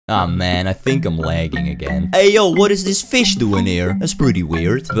Ah, man, I think I'm lagging again. Hey, yo, what is this fish doing here? That's pretty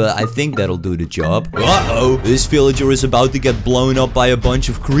weird, but I think that'll do the job. Uh-oh, this villager is about to get blown up by a bunch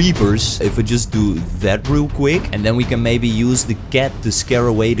of creepers. If we just do that real quick, and then we can maybe use the cat to scare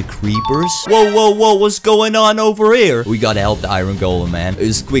away the creepers. Whoa, whoa, whoa, what's going on over here? We gotta help the iron golem, man.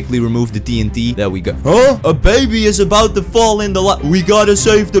 Just quickly remove the TNT. There we go. Huh? A baby is about to fall in the we gotta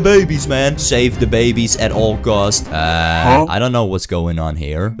save the babies, man. Save the babies at all cost. I don't know what's going on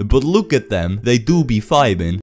here, but look at them. They do be vibing.